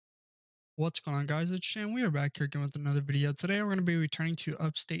What's going on, guys? It's Shan. We are back here again with another video. Today we're going to be returning to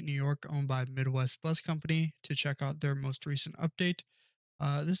Upstate New York, owned by Midwest Bus Company, to check out their most recent update.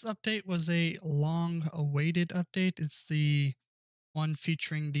 This update was a long awaited update. It's the one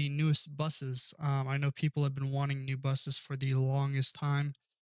featuring the newest buses. I know people have been wanting new buses for the longest time.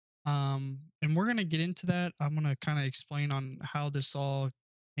 And we're going to get into that. I'm going to kind of explain on how this all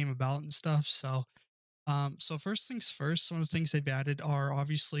came about and stuff. So first things first, some of the things they've added are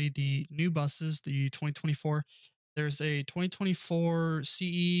obviously the new buses, the 2024. There's a 2024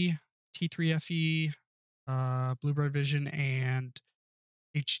 CE, T3FE, Bluebird Vision, and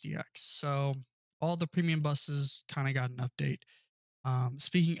HDX. So all the premium buses kind of got an update.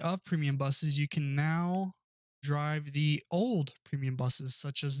 Speaking of premium buses, you can now drive the old premium buses,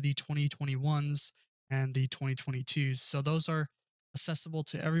 such as the 2021s and the 2022s. So those are accessible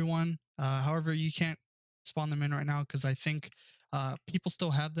to everyone. However, you can't spawn them in right now because I think people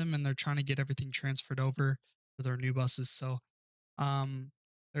still have them and they're trying to get everything transferred over to their new buses. So um,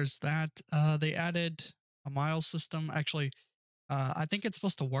 there's that. They added a mile system. Actually, I think it's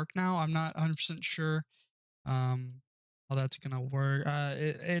supposed to work now. I'm not 100% sure how that's gonna work.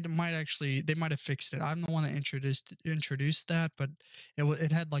 It might actually, they might have fixed it. I'm the one that introduced that, but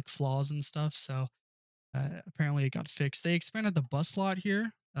it had like flaws and stuff. So apparently it got fixed. They expanded the bus lot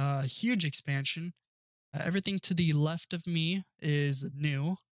here. Huge expansion. Everything to the left of me is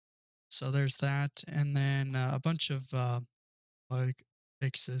new. So there's that, and then a bunch of like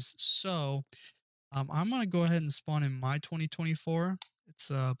fixes. So I'm gonna go ahead and spawn in my 2024.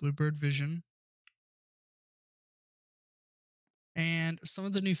 It's Bluebird Vision. And some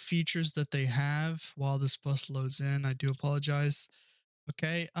of the new features that they have while this bus loads in, I do apologize.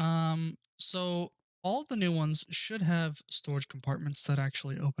 Okay, so all the new ones should have storage compartments that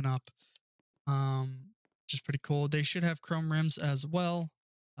actually open up, which is pretty cool. They should have chrome rims as well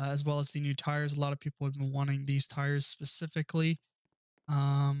as the new tires. A lot of people have been wanting these tires specifically.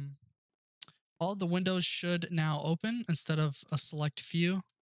 Um, all the windows should now open instead of a select few.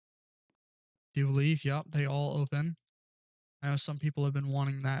 Do you believe? Yep, they all open. I know some people have been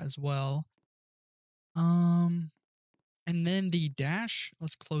wanting that as well. Um, and then the dash,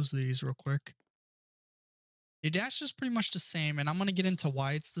 let's close these real quick. The dash is pretty much the same, and I'm going to get into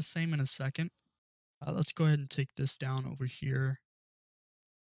why it's the same in a second. Let's go ahead and take this down over here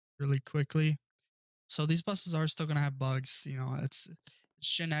really quickly. So these buses are still going to have bugs. You know, it's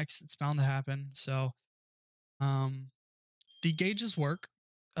Gen X. It's bound to happen. So um, the gauges work.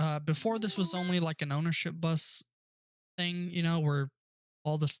 Before this was only like an ownership bus thing, you know, where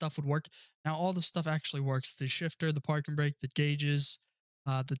all the stuff would work. Now all the stuff actually works. The shifter, the parking brake, the gauges,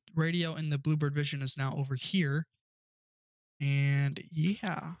 the radio, and the Bluebird Vision is now over here. And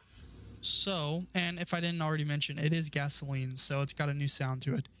yeah. So, and if I didn't already mention, it is gasoline, so it's got a new sound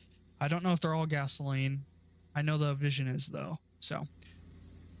to it. I don't know if they're all gasoline. I know the Vision is though. So,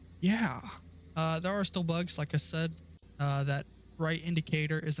 yeah. There are still bugs, like I said. That right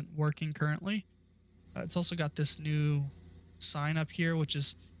indicator isn't working currently. It's also got this new sign up here, which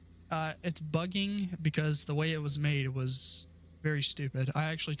is it's bugging because the way it was made was very stupid. I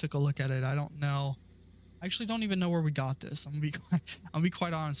actually took a look at it. I don't know. I actually don't even know where we got this. I'll be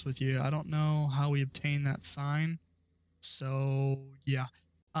quite honest with you. I don't know how we obtained that sign. So yeah.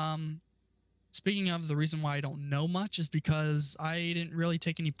 Um, Speaking of, the reason why I don't know much is because I didn't really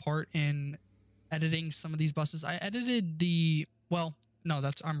take any part in editing some of these buses. I edited the, well, no,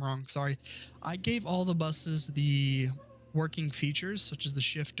 I'm wrong. Sorry. I gave all the buses the working features, such as the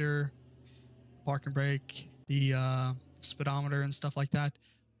shifter, park and brake, the speedometer, and stuff like that,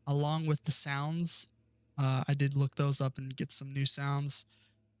 along with the sounds. I did look those up and get some new sounds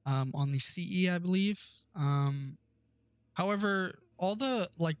on the CE, I believe. However, all the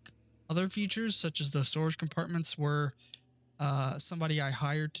like other features, such as the storage compartments, were somebody I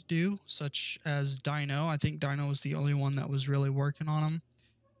hired to do, such as Dino. I think Dino was the only one that was really working on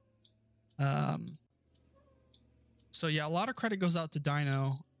them. So yeah, a lot of credit goes out to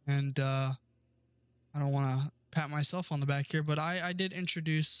Dino, and I don't want to pat myself on the back here, but I did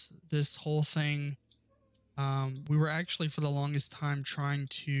introduce this whole thing. We were actually for the longest time trying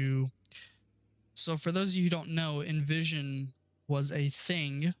to. So for those of you who don't know, Envision was a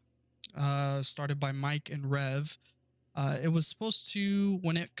thing started by Mike and Rev. It was supposed to,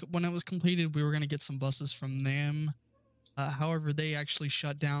 when it was completed, we were going to get some buses from them. However, they actually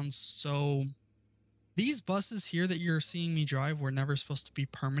shut down. So these buses here that you're seeing me drive were never supposed to be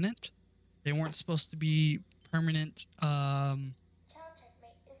permanent. They weren't supposed to be permanent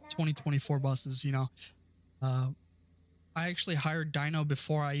 2024 buses, you know. I actually hired Dino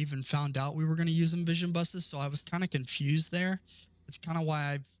before I even found out we were going to use Envision buses, so I was kind of confused there. It's kind of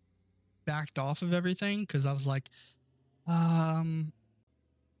why I've backed off of everything because I was like, um,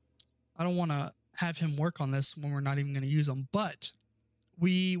 I don't want to have him work on this when we're not even going to use them. But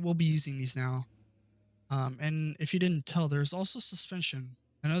we will be using these now. And if you didn't tell, there's also suspension.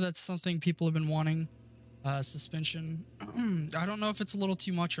 I know that's something people have been wanting. Suspension. I don't know if it's a little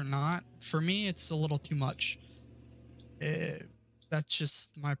too much or not. For me, it's a little too much. That's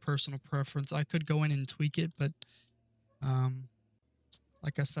just my personal preference. I could go in and tweak it, but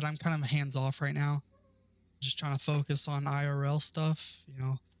like I said, I'm kind of hands off right now. Just trying to focus on IRL stuff. You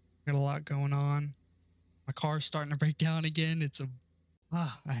know, got a lot going on. My car's starting to break down again.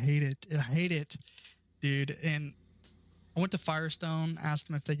 I hate it. I hate it, dude. And I went to Firestone, asked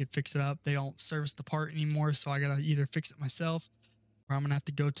them if they could fix it up. They don't service the part anymore, so I gotta either fix it myself or I'm gonna have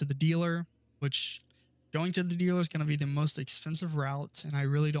to go to the dealer, which going to the dealer is gonna be the most expensive route, and I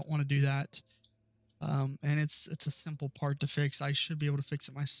really don't want to do that. And it's a simple part to fix. I should be able to fix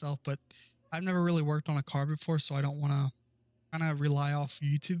it myself, but I've never really worked on a car before, so I don't want to kind of rely off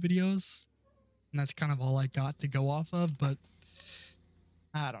YouTube videos, and that's kind of all I got to go off of. But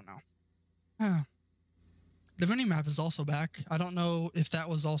I don't know. The vending map is also back. I don't know if that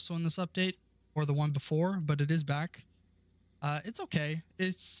was also in this update or the one before, but it is back. It's okay.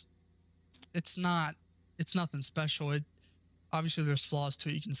 It's nothing special. It obviously there's flaws to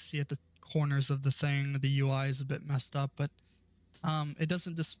it. You can see at the corners of the thing, the UI is a bit messed up, but it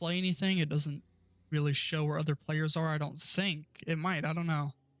doesn't display anything. It doesn't really show where other players are. I don't think it might. I don't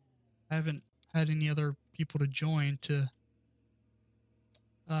know. I haven't had any other people to join to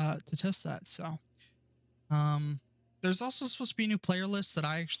test that. So there's also supposed to be a new player list that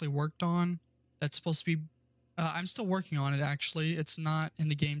I actually worked on. That's supposed to be. I'm still working on it. Actually, it's not in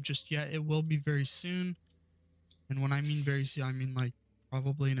the game just yet. It will be very soon. And when I mean very soon, I mean like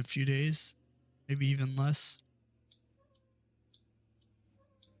probably in a few days, maybe even less.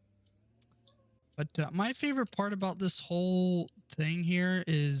 But my favorite part about this whole thing here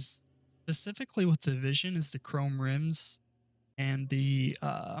is specifically with the vision is the chrome rims and the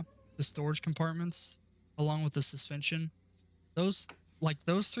storage compartments along with the suspension. Those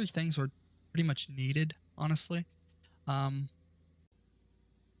three things were pretty much needed, honestly. I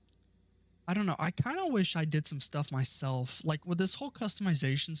don't know. I kind of wish I did some stuff myself. Like with this whole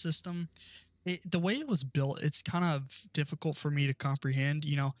customization system, the way it was built, it's kind of difficult for me to comprehend.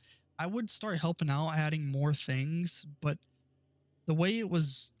 You know, I would start helping out, adding more things, but the way it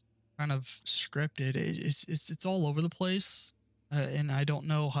was kind of scripted, it's all over the place, and I don't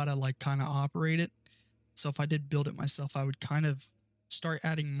know how to like kind of operate it. So if I did build it myself, I would kind of start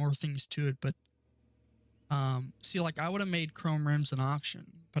adding more things to it. But see, like I would have made chrome rims an option,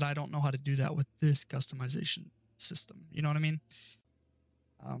 but I don't know how to do that with this customization system. You know what I mean?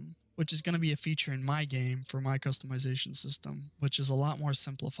 Which is going to be a feature in my game for my customization system, which is a lot more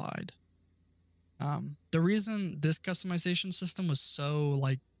simplified. The reason this customization system was so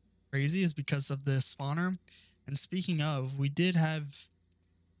like crazy is because of the spawner. And speaking of, we did have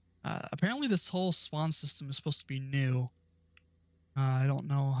apparently this whole spawn system is supposed to be new. I don't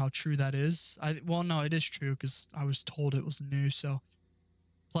know how true that is. Well, no, it is true because I was told it was new. So,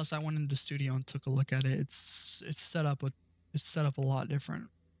 plus I went into the studio and took a look at it. It's set up a lot different.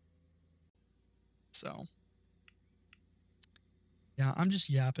 So, yeah, I'm just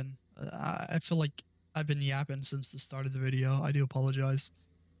yapping. I feel like I've been yapping since the start of the video. I do apologize.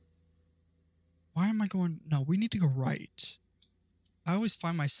 Why am I going? No, we need to go right. I always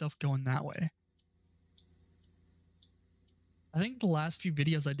find myself going that way. I think the last few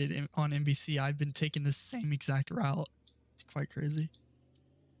videos I did on NBC, I've been taking the same exact route. It's quite crazy.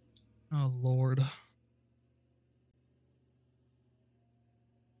 Oh, Lord.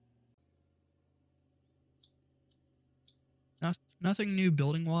 Nothing new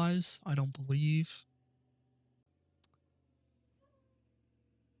building-wise, I don't believe.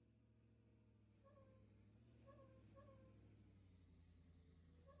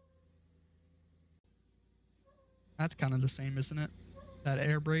 That's kind of the same, isn't it? That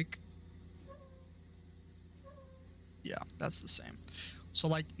air brake. Yeah, that's the same. So,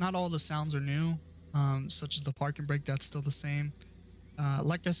 like, not all the sounds are new, such as the parking brake, that's still the same.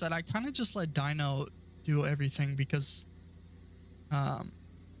 Like I said, I kind of just let Dino do everything because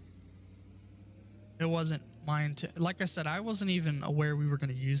it wasn't my intent. Like I said, I wasn't even aware we were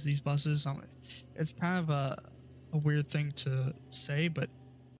going to use these buses. It's kind of a weird thing to say, but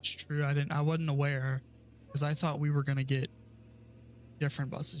it's true. I wasn't aware because I thought we were going to get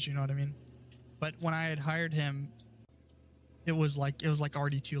different buses. You know what I mean? But when I had hired him, it was like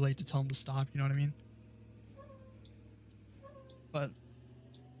already too late to tell him to stop. You know what I mean? But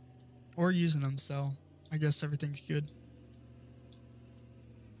we're using them, so I guess everything's good.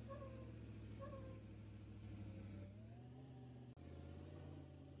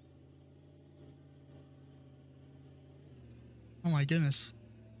 my goodness.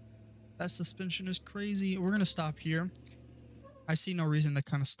 That suspension is crazy. We're going to stop here. I see no reason to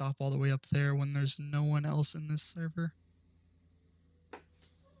kind of stop all the way up there when there's no one else in this server.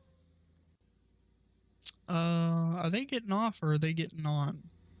 Are they getting off or are they getting on?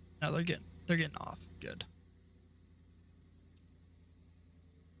 No, they're getting off. Good.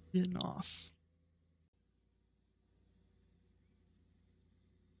 Getting off.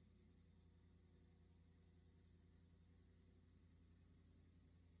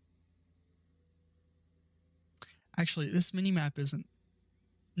 Actually, this minimap isn't.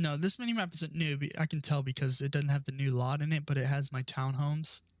 No, this minimap isn't new. I can tell because it doesn't have the new lot in it, but it has my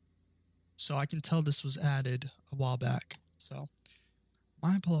townhomes. So I can tell this was added a while back. So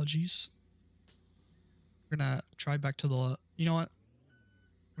my apologies. We're gonna drive back to the. You know what?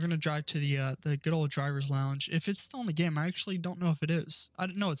 We're gonna drive to the good old driver's lounge. If it's still in the game, I actually don't know if it is. I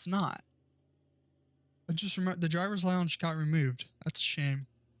don't know. It's not. I just remember the driver's lounge got removed. That's a shame.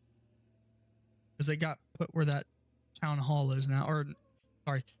 Because they got put where that town hall is now. Or,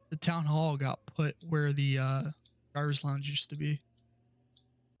 sorry, the town hall got put where the driver's lounge used to be.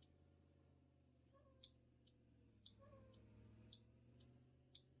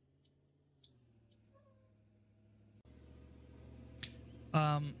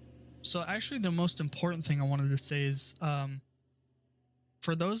 So actually the most important thing I wanted to say is,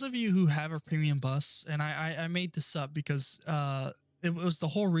 for those of you who have a premium bus, and I made this up because it was the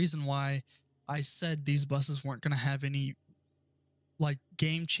whole reason why I said these buses weren't going to have any like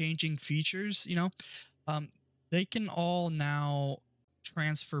game-changing features, you know. They can all now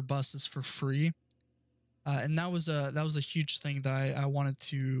transfer buses for free, and that was a huge thing that I wanted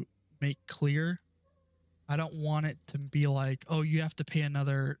to make clear. I don't want it to be like, oh, you have to pay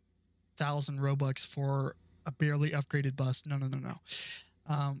another 1,000 Robux for a barely upgraded bus. No, no, no, no.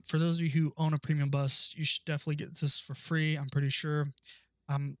 For those of you who own a premium bus, you should definitely get this for free. I'm pretty sure.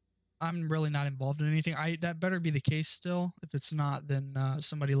 I'm really not involved in anything. That better be the case still. If it's not, then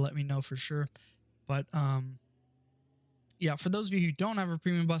somebody let me know for sure. But yeah, for those of you who don't have a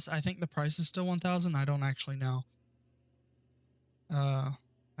premium bus, I think the price is still 1,000. I don't actually know. I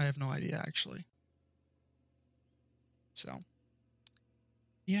have no idea actually. So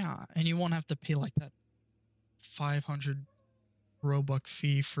yeah, and you won't have to pay like that 500 Robux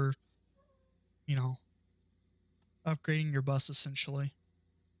fee for, you know, upgrading your bus essentially.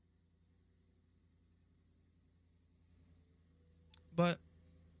 But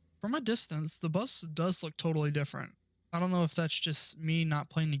from a distance, the bus does look totally different. I don't know if that's just me not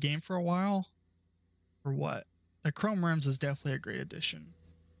playing the game for a while or what. The chrome rims is definitely a great addition.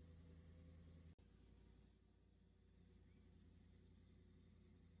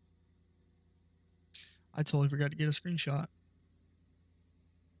 I totally forgot to get a screenshot.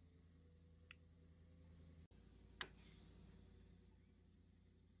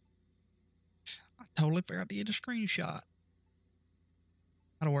 I totally forgot to get a screenshot.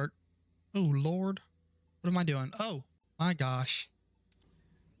 That'll work. Oh, Lord. What am I doing? Oh, my gosh.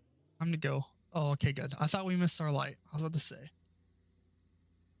 I'm gonna go. Oh, okay, good. I thought we missed our light. I was about to say.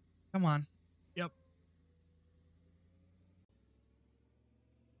 Come on. Yep.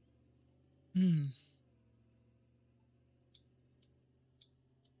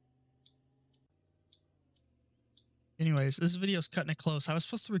 Anyways, this video's cutting it close. I was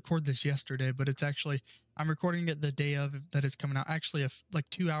supposed to record this yesterday, but it's actually, I'm recording it the day of that it's coming out. Actually, like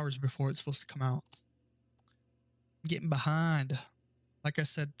 2 hours before it's supposed to come out. I'm getting behind. Like I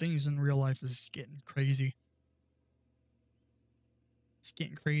said, things in real life is getting crazy. It's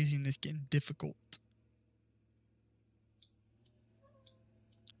getting crazy and it's getting difficult.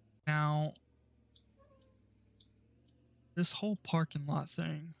 Now, this whole parking lot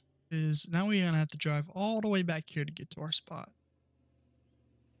thing is now we're going to have to drive all the way back here to get to our spot.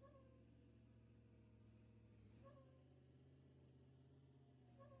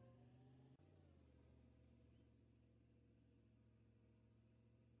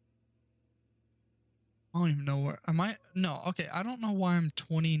 I don't even know where. Am I? No, okay. I don't know why I'm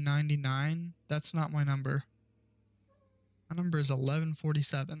 2099. That's not my number. My number is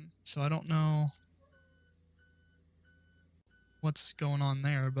 1147. So I don't know what's going on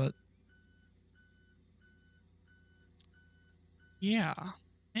there, but yeah.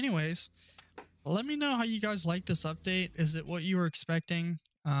 Anyways, let me know how you guys like this update. Is it what you were expecting?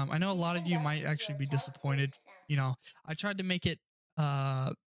 I know a lot of you might actually be disappointed. You know, I tried to make it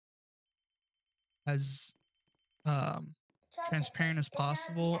as transparent as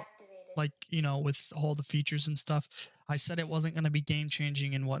possible, like, you know, with all the features and stuff. I said it wasn't going to be game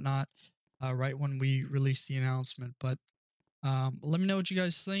changing and whatnot right when we released the announcement, but let me know what you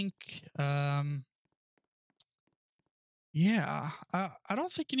guys think. Yeah, I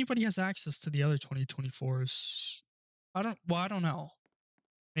don't think anybody has access to the other 2024s. I don't know.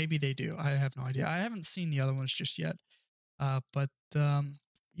 Maybe they do. I have no idea. I haven't seen the other ones just yet. But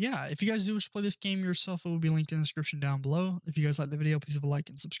yeah, if you guys do wish to play this game yourself, it will be linked in the description down below. If you guys like the video, please leave a like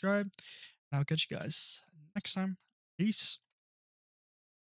and subscribe. And I'll catch you guys next time. Peace.